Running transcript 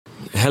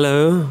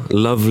Hello,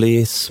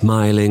 lovely,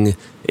 smiling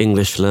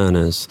English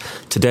learners.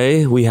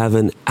 Today we have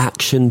an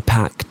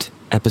action-packed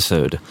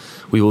episode.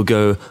 We will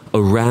go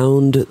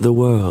around the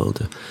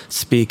world,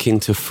 speaking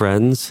to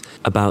friends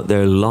about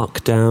their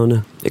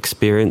lockdown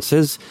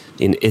experiences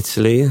in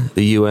Italy,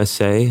 the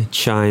USA,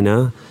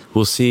 China.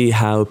 We'll see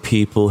how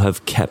people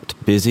have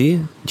kept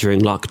busy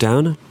during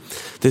lockdown.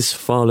 This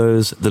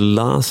follows the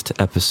last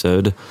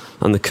episode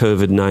on the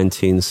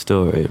COVID-19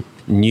 story.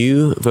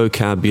 New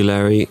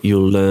vocabulary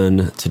you'll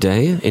learn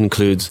today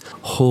includes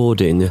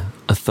hoarding,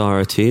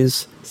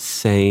 authorities,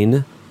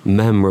 sane,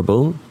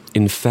 memorable,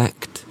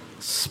 infect,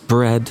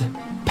 spread,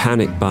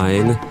 panic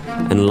buying,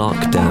 and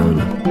lockdown.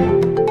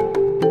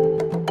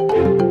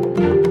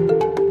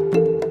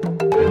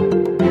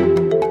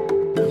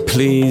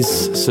 Please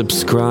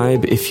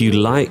subscribe if you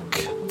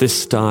like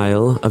this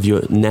style of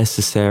your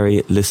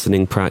necessary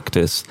listening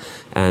practice,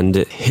 and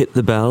hit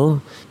the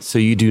bell so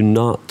you do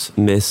not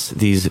miss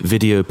these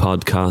video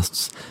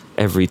podcasts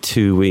every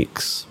 2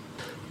 weeks.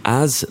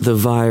 As the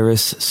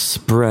virus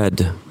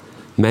spread,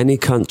 many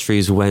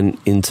countries went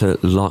into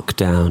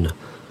lockdown.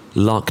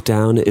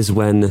 Lockdown is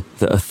when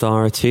the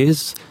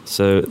authorities,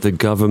 so the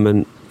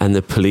government and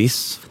the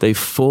police, they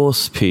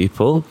force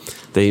people,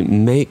 they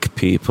make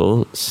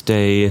people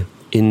stay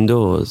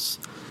indoors.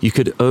 You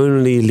could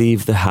only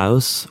leave the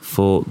house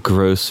for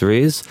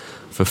groceries,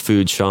 for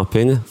food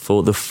shopping,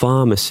 for the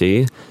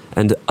pharmacy,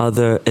 and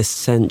other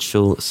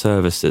essential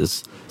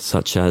services,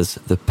 such as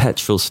the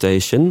petrol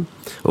station,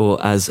 or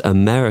as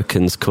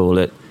Americans call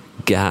it,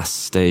 gas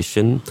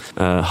station,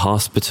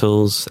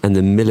 hospitals, and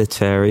the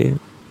military.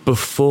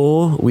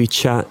 Before we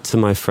chat to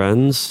my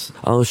friends,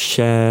 I'll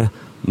share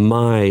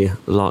my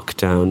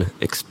lockdown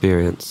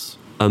experience.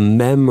 A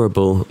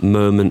memorable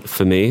moment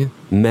for me.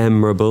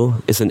 Memorable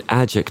is an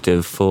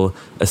adjective for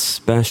a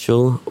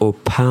special or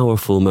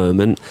powerful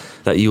moment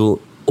that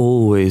you'll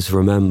always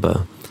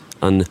remember.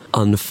 An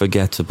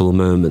unforgettable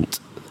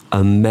moment.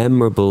 A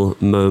memorable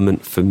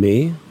moment for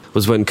me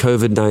was when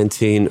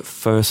COVID-19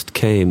 first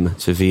came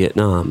to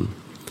Vietnam.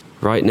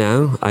 Right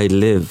now, I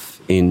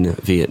live in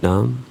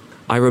Vietnam.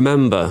 I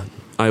remember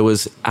I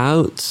was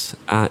out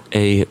at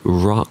a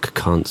rock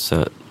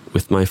concert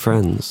with my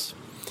friends.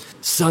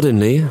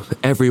 Suddenly,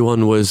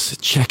 everyone was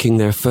checking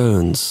their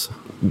phones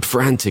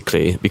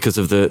frantically because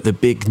of the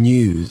big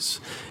news.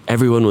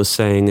 Everyone was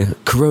saying,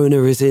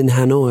 Corona is in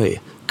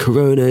Hanoi.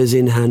 Corona is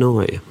in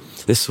Hanoi.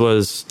 This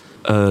was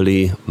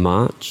early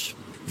March.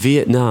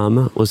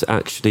 Vietnam was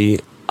actually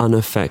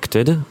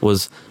unaffected,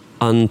 was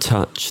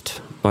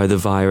untouched by the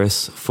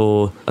virus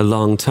for a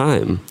long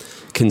time,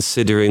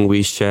 considering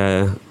we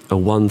share a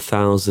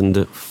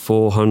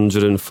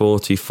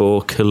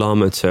 1,444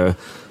 kilometer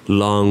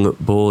long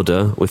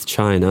border with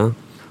China.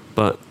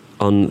 But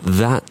on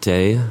that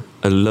day,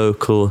 a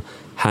local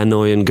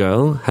Hanoian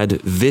girl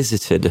had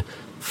visited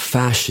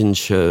fashion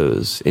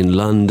shows in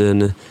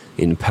London,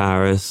 in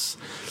Paris,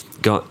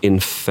 got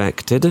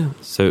infected,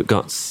 so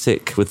got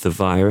sick with the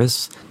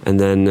virus, and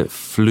then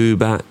flew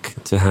back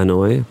to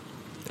Hanoi,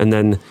 and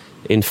then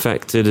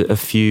infected a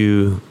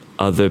few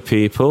other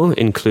people,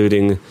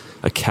 including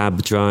a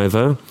cab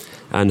driver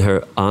and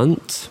her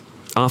aunt.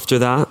 After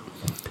that,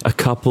 a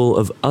couple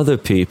of other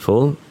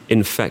people,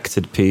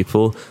 infected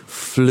people,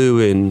 flew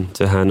in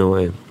to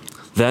Hanoi.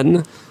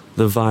 Then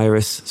the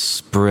virus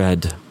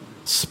spread.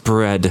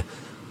 Spread,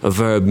 a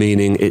verb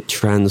meaning it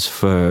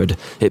transferred.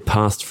 It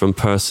passed from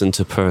person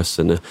to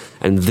person.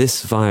 And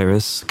this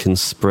virus can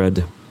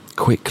spread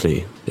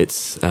quickly.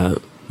 It's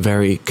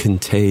very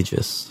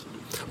contagious.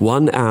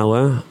 1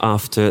 hour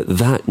after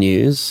that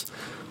news,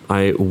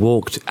 I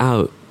walked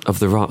out of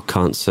the rock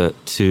concert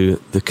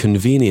to the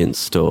convenience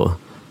store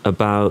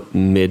about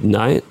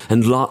midnight,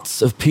 and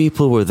lots of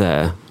people were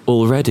there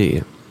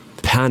already.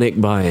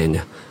 Panic buying.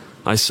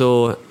 I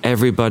saw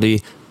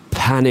everybody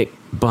panic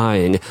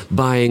buying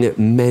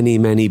many,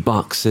 many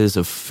boxes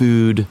of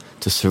food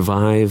to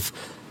survive,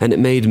 and it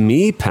made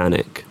me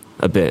panic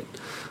a bit.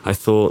 I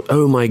thought,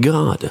 oh my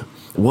God,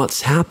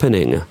 what's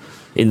happening?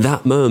 In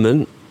that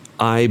moment,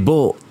 I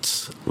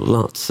bought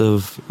lots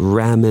of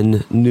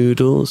ramen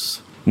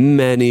noodles,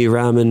 many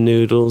ramen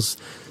noodles,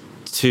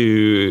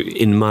 to,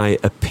 in my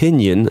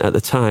opinion at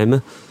the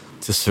time,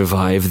 to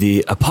survive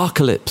the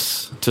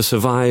apocalypse, to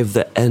survive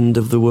the end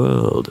of the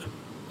world.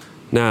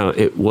 Now,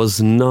 it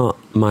was not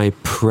my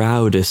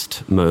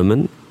proudest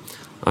moment.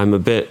 I'm a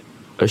bit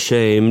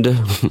ashamed.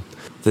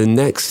 The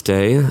next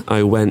day,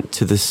 I went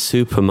to the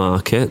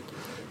supermarket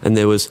and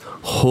there was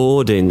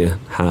hoarding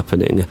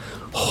happening.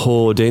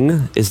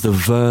 Hoarding is the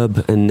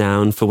verb and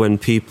noun for when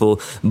people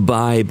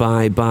buy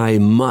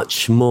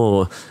much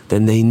more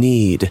than they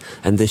need,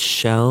 and the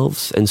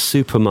shelves and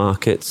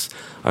supermarkets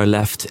are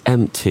left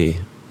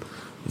empty.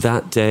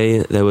 That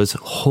day there was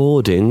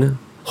hoarding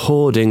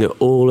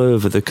all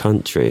over the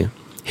country.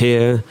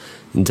 Here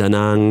in Da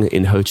Nang,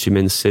 in Ho Chi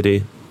Minh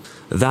City.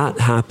 That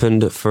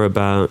happened for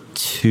about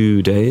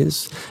 2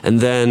 days,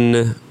 and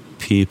then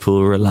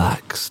people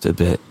relaxed a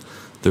bit.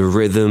 The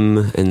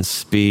rhythm and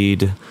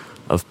speed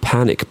of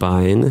panic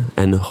buying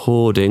and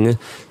hoarding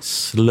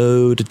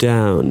slowed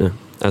down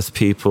as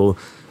people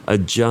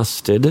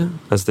adjusted,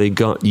 as they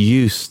got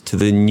used to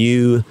the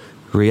new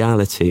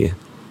reality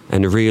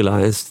and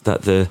realized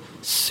that the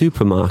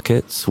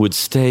supermarkets would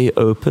stay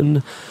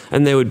open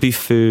and there would be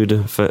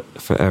food for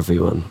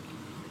everyone.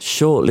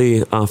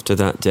 Shortly after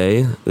that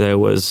day, there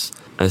was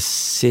a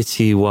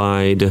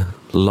citywide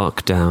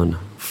lockdown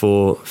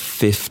for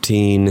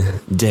 15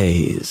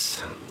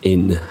 days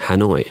in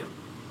Hanoi.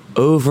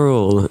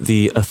 Overall,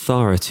 the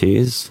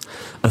authorities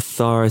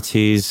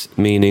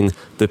meaning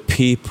the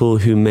people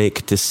who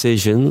make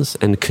decisions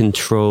and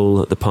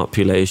control the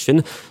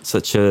population,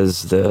 such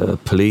as the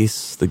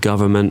police, the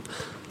government,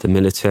 the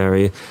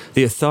military,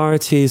 the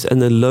authorities and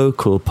the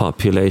local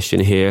population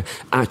here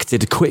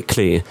acted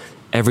quickly.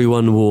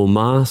 Everyone wore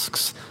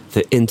masks.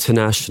 The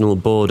international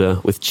border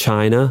with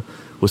China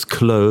was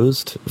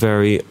closed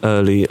very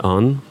early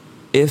on.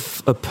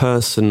 If a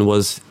person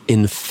was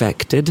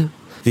infected,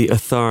 the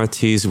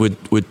authorities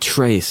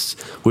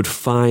would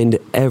find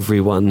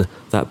everyone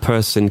that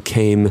person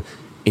came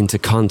into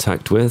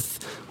contact with,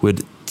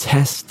 would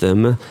test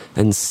them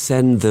and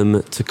send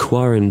them to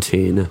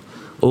quarantine.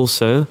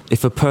 Also,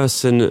 if a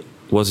person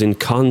was in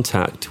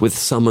contact with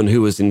someone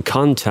who was in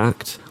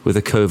contact with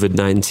a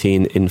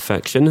COVID-19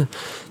 infection,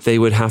 they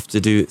would have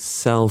to do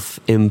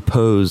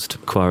self-imposed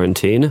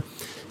quarantine,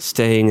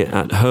 staying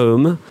at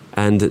home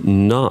and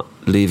not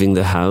leaving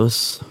the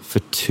house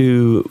for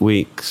 2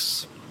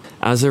 weeks.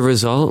 As a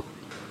result,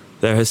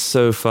 there has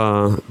so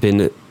far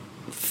been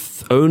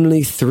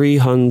only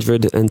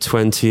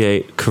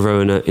 328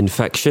 corona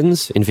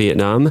infections in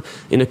Vietnam,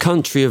 in a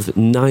country of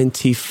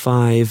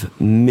 95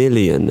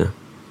 million,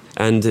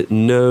 and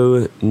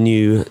no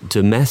new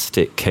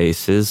domestic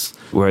cases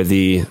where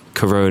the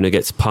corona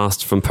gets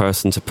passed from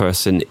person to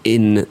person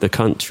in the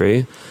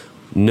country.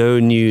 No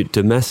new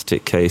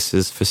domestic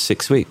cases for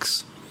 6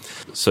 weeks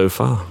so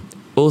far.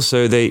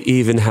 Also, they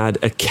even had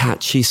a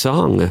catchy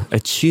song, a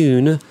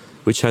tune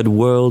which had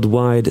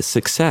worldwide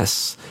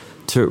success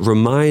to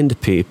remind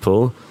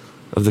people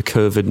of the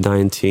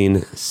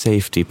COVID-19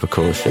 safety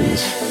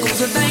precautions.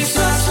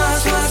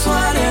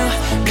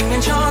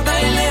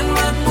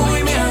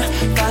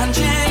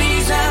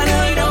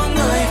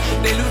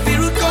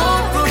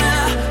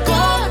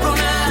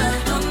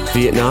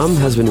 Vietnam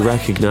has been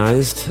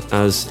recognized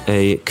as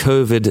a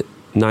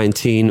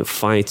COVID-19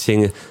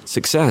 fighting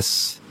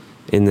success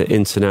in the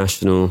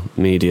international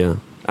media.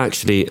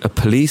 Actually, a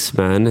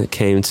policeman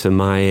came to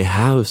my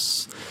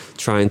house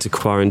trying to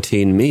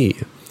quarantine me,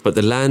 but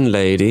the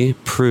landlady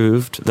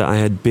proved that I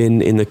had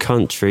been in the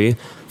country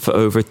for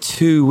over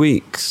 2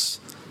 weeks,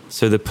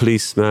 so the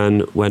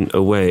policeman went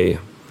away.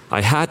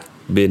 I had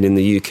been in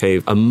the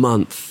UK a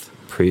month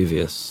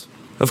previous.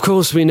 Of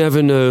course, we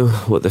never know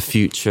what the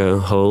future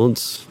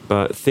holds,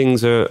 but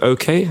things are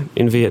okay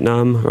in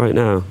Vietnam right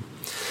now.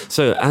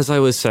 So, as I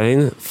was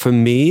saying, for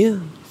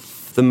me,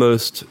 the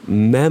most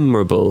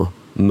memorable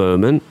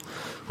moment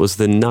was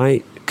the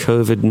night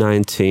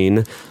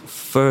COVID-19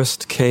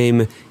 first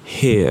came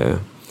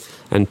here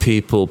and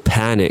people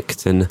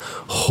panicked and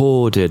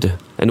hoarded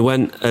and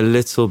went a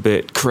little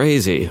bit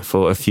crazy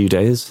for a few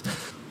days.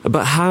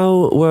 But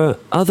how were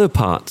other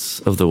parts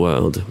of the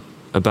world?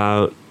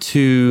 About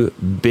 2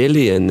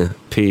 billion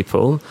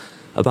people,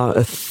 about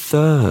a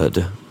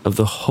third of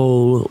the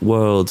whole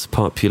world's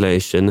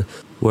population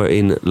were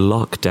in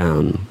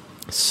lockdown.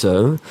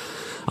 So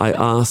I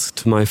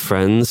asked my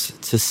friends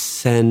to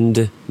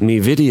send me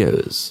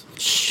videos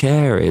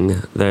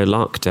sharing their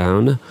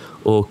lockdown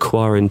or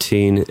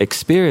quarantine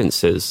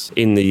experiences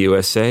in the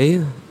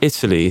USA,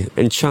 Italy,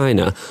 and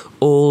China,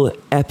 all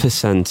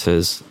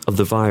epicenters of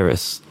the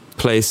virus,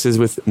 places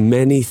with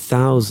many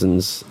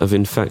thousands of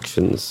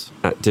infections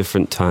at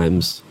different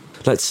times.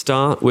 Let's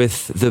start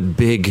with the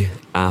Big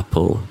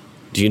Apple.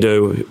 Do you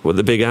know what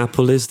the Big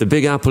Apple is? The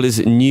Big Apple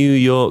is New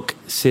York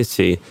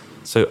City.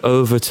 So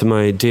over to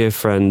my dear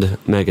friend,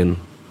 Megan.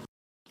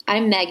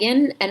 I'm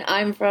Megan, and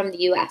I'm from the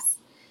US.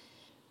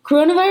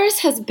 Coronavirus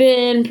has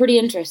been pretty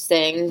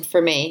interesting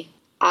for me.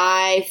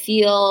 I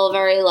feel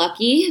very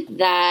lucky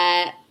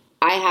that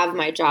I have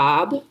my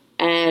job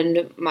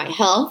and my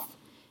health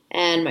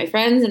and my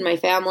friends and my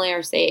family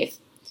are safe.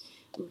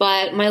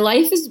 But my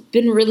life has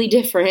been really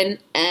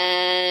different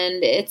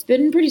and it's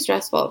been pretty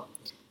stressful.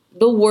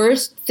 The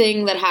worst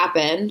thing that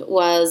happened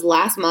was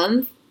last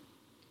month,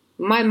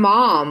 my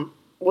mom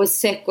was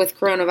sick with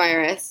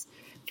coronavirus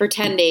for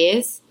 10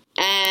 days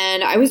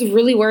and I was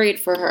really worried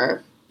for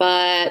her.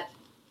 But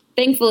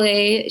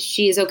thankfully,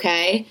 she's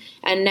okay,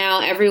 and now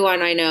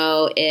everyone I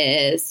know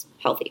is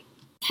healthy.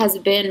 It has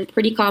been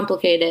pretty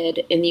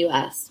complicated in the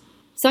U.S.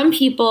 Some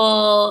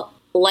people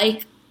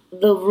like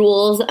the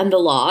rules and the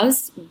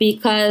laws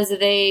because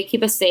they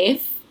keep us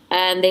safe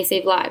and they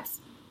save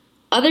lives.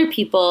 Other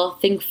people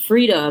think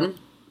freedom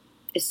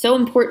is so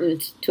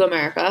important to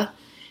America,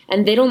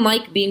 and they don't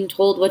like being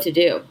told what to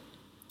do.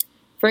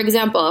 For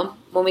example,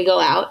 when we go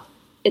out,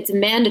 it's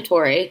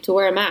mandatory to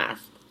wear a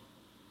mask.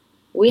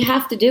 We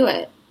have to do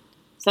it.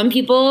 Some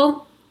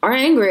people are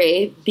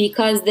angry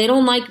because they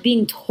don't like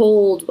being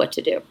told what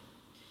to do.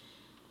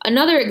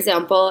 Another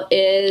example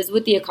is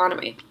with the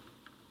economy.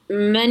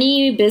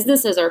 many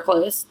businesses are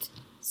closed.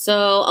 So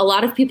a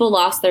lot of people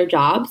lost their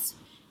jobs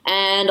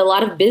and a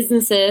lot of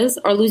businesses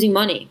are losing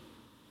money.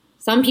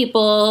 Some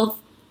people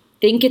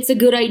think it's a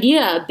good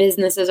idea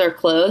businesses are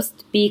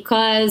closed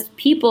because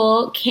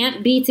people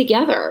can't be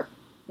together.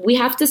 We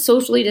have to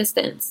socially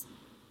distance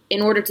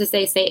in order to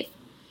stay safe.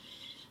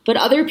 But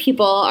other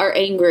people are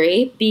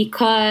angry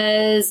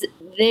because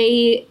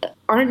they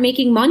aren't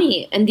making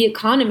money and the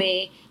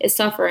economy is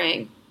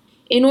suffering.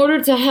 In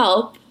order to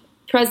help,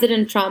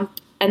 President Trump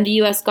and the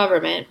US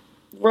government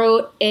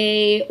wrote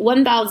a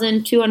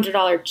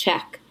 $1,200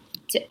 check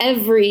to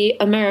every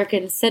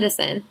American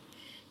citizen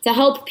to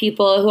help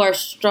people who are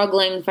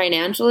struggling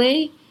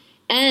financially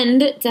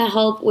and to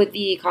help with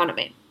the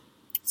economy.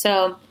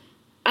 So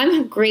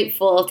I'm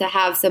grateful to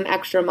have some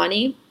extra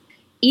money,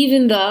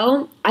 even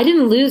though I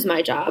didn't lose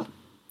my job.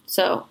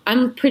 So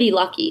I'm pretty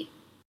lucky.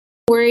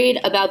 Worried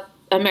about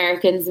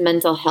Americans'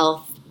 mental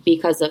health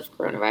because of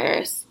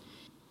coronavirus.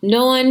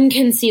 No one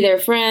can see their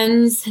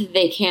friends.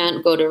 They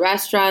can't go to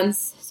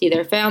restaurants, see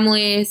their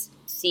families,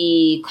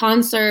 see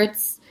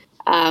concerts,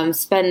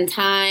 spend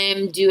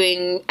time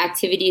doing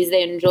activities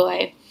they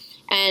enjoy.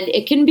 And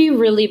it can be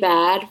really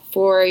bad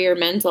for your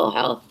mental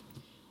health.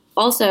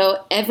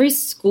 Also, every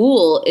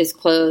school is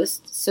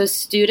closed, so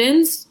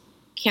students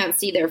can't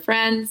see their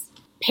friends.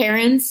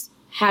 Parents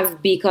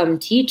have become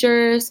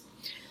teachers.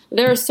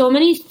 There are so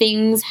many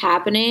things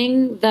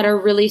happening that are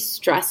really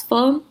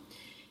stressful.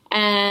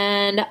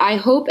 And I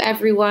hope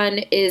everyone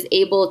is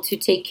able to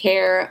take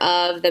care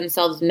of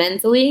themselves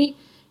mentally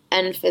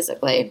and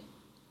physically.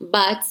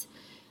 But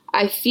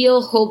I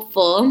feel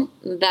hopeful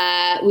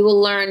that we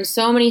will learn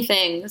so many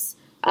things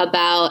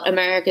about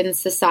American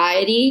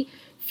society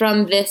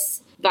from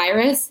this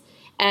virus.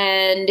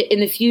 And in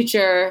the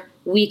future,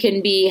 we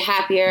can be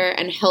happier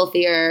and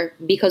healthier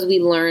because we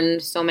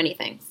learned so many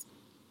things.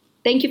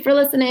 Thank you for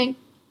listening.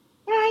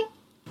 Bye.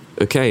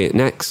 Okay,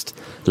 next,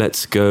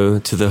 let's go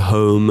to the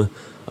home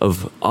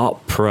of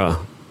opera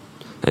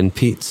and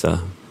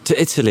pizza,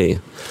 to Italy.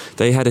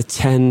 They had a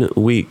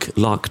 10-week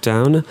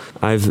lockdown.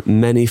 I've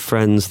many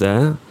friends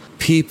there.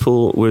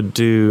 People would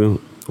do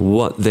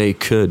what they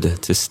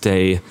could to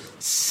stay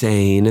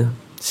sane.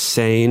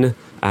 Sane,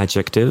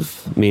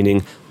 adjective,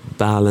 meaning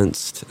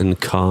balanced and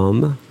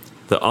calm.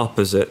 The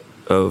opposite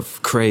of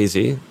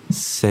crazy,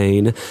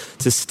 sane.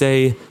 To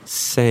stay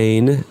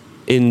sane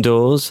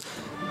indoors,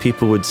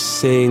 people would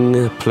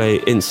sing, play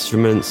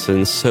instruments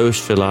and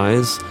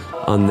socialize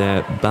on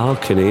their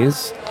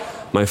balconies.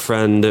 My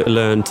friend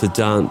learned to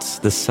dance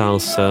the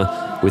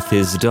salsa with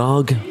his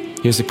dog.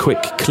 Here's a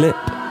quick clip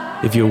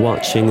if you're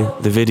watching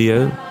the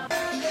video.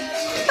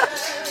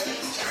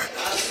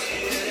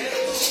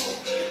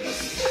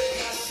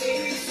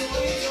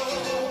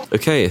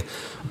 Okay,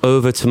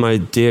 over to my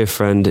dear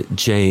friend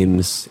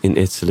James in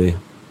Italy.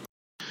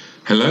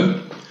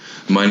 Hello,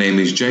 my name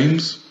is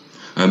James.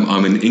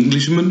 I'm an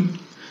Englishman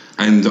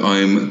and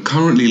I'm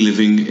currently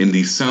living in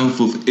the south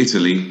of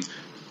Italy,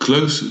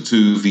 close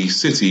to the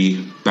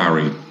city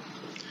Bari.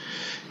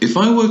 If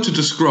I were to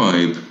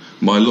describe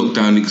my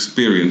lockdown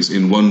experience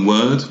in one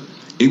word,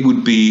 it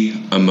would be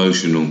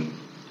emotional.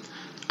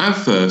 At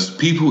first,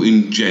 people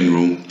in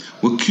general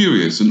were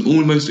curious and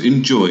almost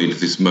enjoyed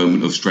this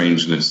moment of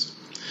strangeness.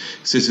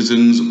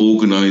 Citizens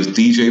organised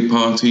DJ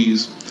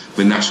parties,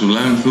 the national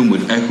anthem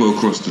would echo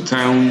across the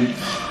town,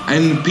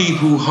 and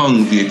people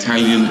hung the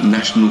Italian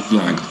national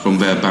flag from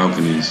their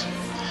balconies.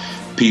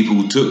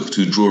 People took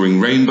to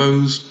drawing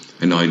rainbows,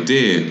 an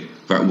idea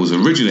that was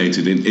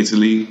originated in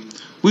Italy,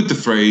 with the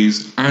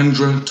phrase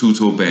 "Andrà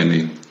tutto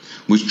bene,"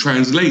 which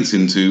translates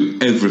into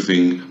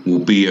 "everything will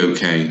be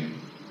okay."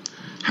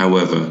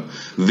 However,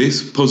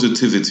 this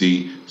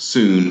positivity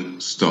soon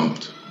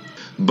stopped.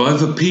 By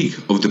the peak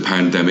of the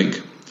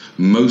pandemic,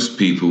 most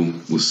people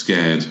were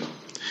scared.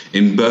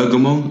 In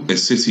Bergamo, a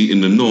city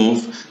in the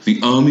north, the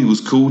army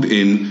was called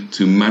in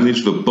to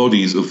manage the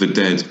bodies of the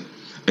dead,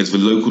 as the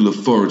local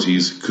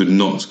authorities could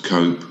not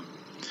cope.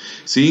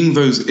 Seeing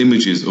those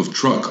images of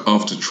truck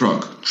after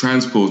truck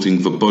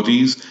transporting the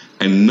bodies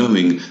and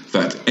knowing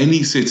that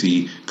any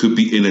city could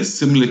be in a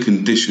similar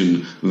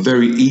condition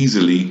very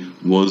easily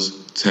was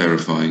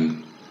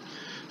terrifying.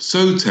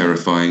 So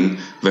terrifying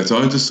that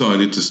I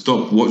decided to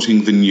stop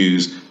watching the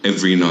news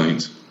every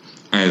night,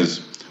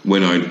 as,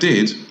 when I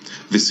did,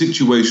 the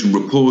situation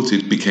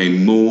reported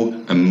became more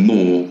and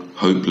more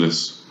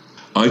hopeless.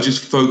 I just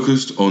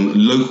focused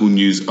on local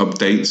news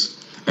updates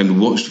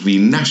and watched the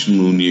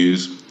national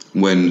news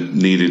when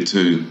needed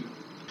to.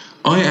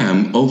 I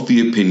am of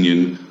the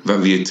opinion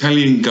that the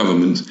Italian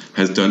government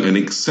has done an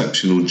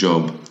exceptional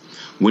job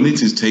when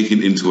it is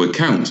taken into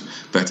account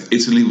that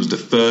Italy was the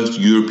first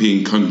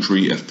European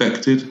country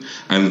affected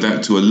and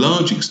that to a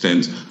large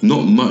extent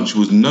not much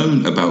was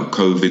known about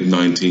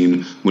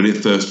COVID-19 when it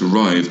first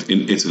arrived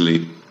in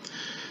Italy.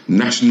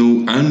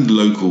 National and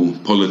local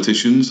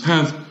politicians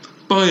have,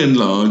 by and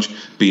large,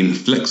 been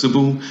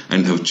flexible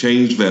and have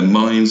changed their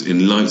minds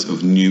in light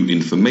of new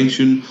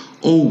information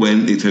or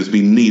when it has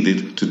been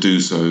needed to do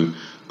so,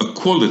 a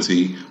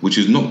quality which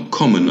is not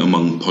common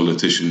among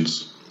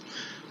politicians.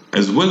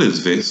 As well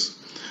as this,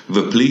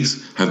 the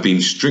police have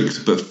been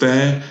strict but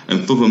fair,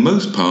 and for the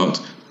most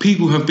part,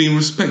 people have been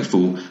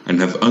respectful and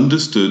have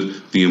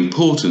understood the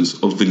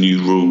importance of the new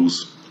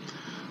rules.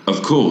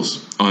 Of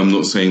course, I'm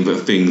not saying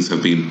that things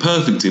have been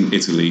perfect in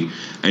Italy,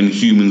 and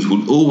humans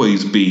will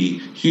always be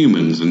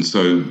humans and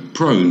so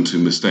prone to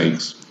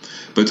mistakes.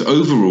 But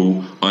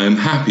overall, I am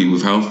happy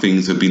with how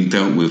things have been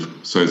dealt with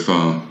so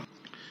far.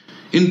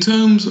 In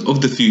terms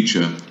of the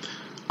future,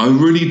 I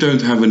really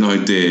don't have an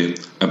idea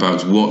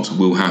about what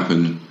will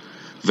happen.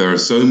 There are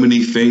so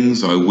many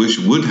things I wish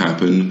would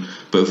happen,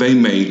 but they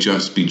may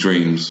just be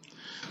dreams.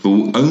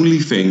 The only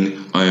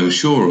thing I am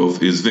sure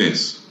of is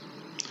this.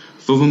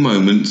 For the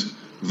moment,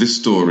 this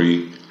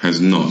story has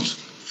not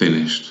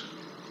finished.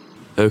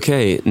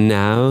 Okay,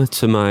 now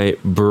to my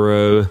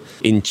bro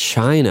in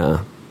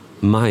China,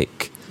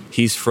 Mike.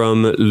 He's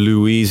from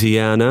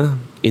Louisiana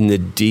in the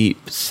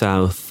deep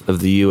south of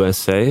the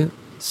USA.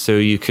 So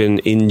you can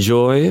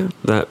enjoy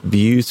that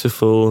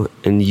beautiful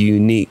and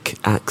unique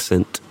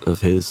accent of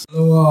his.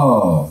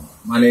 Hello,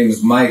 my name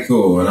is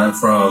Michael, and I'm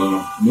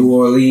from New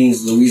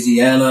Orleans,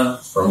 Louisiana,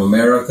 from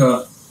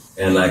America,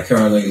 and I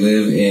currently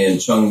live in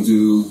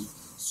Chengdu,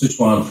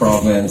 Sichuan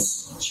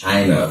Province,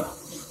 China.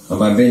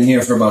 I've been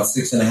here for about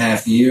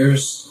 6.5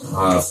 years.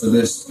 For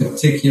this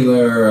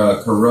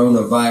particular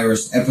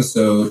coronavirus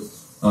episode,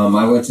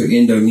 I went to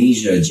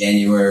Indonesia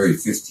January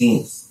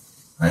 15th.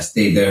 I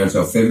stayed there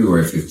until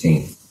February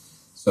 15th.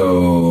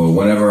 So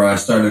whenever I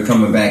started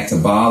coming back to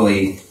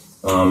Bali,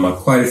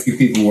 quite a few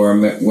people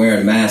were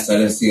wearing masks. I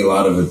didn't see a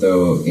lot of it,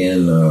 though,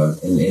 in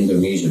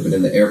Indonesia. But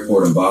in the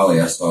airport in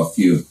Bali, I saw a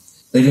few.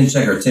 They didn't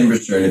check our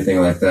temperature or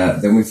anything like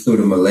that. Then we flew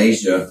to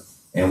Malaysia,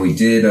 and we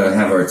did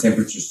have our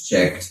temperatures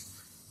checked.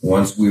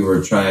 Once we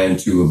were trying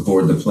to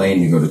board the plane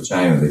to go to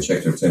China, they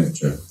checked our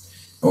temperature.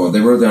 Oh,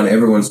 they wrote down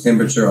everyone's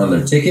temperature on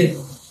their ticket.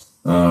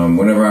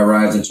 Whenever I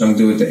arrived in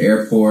Chengdu at the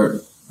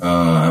airport,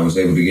 I was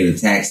able to get a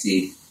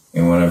taxi,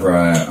 and whenever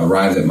I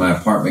arrived at my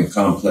apartment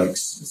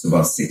complex, it's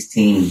about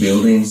 16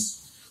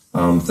 buildings,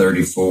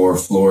 34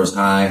 floors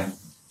high.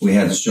 We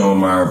had to show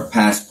them our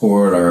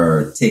passport,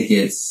 our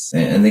tickets,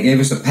 and they gave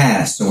us a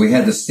pass. So we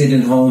had to sit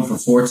in home for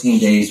 14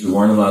 days. We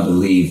weren't allowed to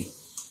leave.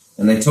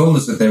 And they told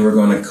us that they were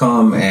going to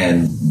come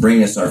and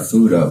bring us our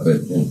food up,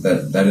 but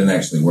that didn't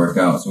actually work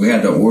out. So we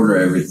had to order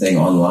everything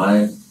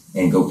online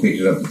and go pick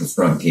it up at the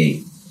front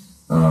gate.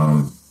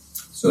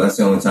 So that's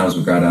the only times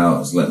we got out,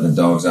 was letting the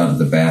dogs out of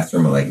the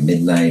bathroom at like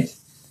midnight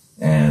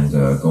and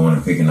going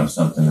and picking up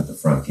something at the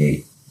front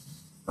gate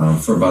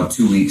for about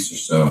 2 weeks or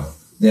so.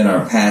 Then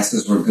our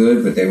passes were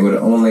good, but they would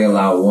only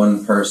allow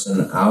one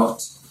person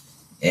out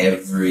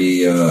every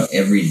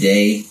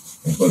day,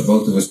 but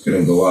both of us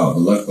couldn't go out.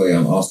 But luckily,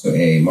 I'm also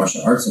a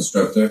martial arts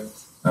instructor.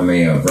 I'm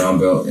a brown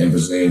belt in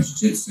Brazilian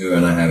Jiu-Jitsu,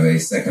 and I have a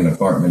second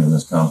apartment in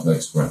this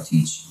complex where I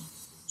teach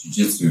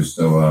Jiu-Jitsu,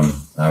 so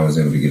I was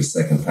able to get a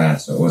second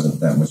pass, so it wasn't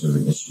that much of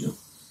an issue.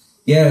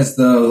 Yeah, as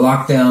the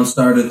lockdown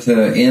started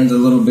to end a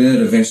little bit,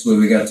 eventually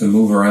we got to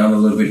move around a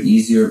little bit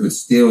easier, but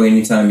still,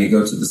 anytime you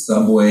go to the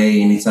subway,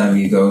 anytime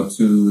you go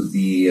to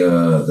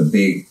the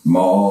big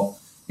mall,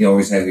 you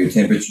always have your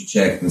temperature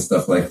checked and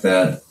stuff like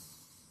that.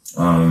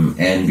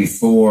 And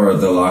before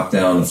the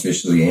lockdown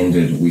officially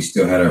ended, we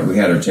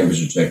had our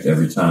temperature checked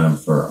every time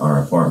for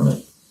our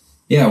apartment.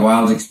 Yeah,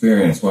 wild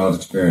experience.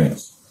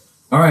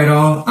 All right,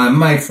 all. I'm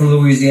Mike from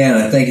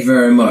Louisiana. Thank you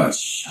very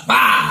much.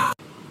 Bye.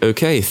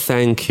 Okay,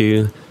 thank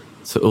you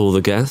to all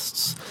the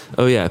guests.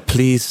 Oh yeah,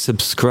 please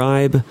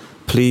subscribe,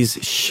 please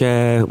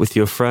share with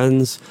your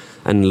friends,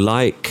 and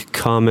like,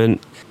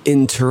 comment,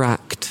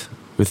 interact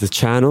with the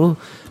channel,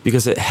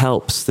 because it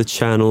helps the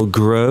channel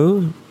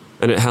grow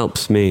and it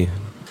helps me.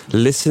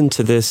 Listen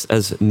to this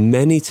as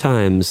many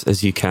times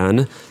as you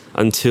can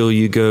until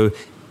you go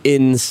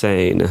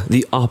insane,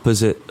 the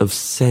opposite of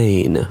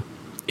sane.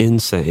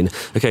 Insane.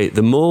 Okay,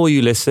 the more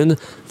you listen,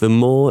 the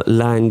more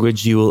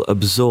language you will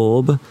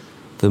absorb,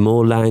 the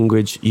more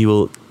language you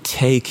will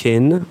take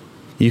in.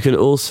 You can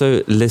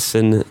also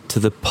listen to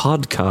the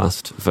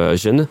podcast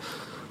version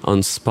on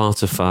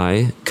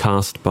Spotify,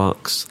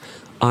 Castbox,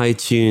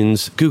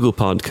 iTunes, Google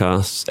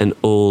Podcasts, and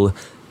all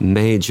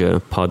major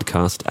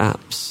podcast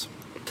apps.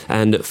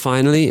 And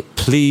finally,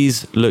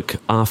 please look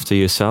after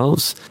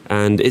yourselves,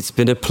 and it's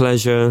been a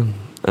pleasure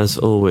as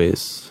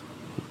always.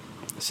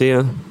 See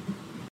ya.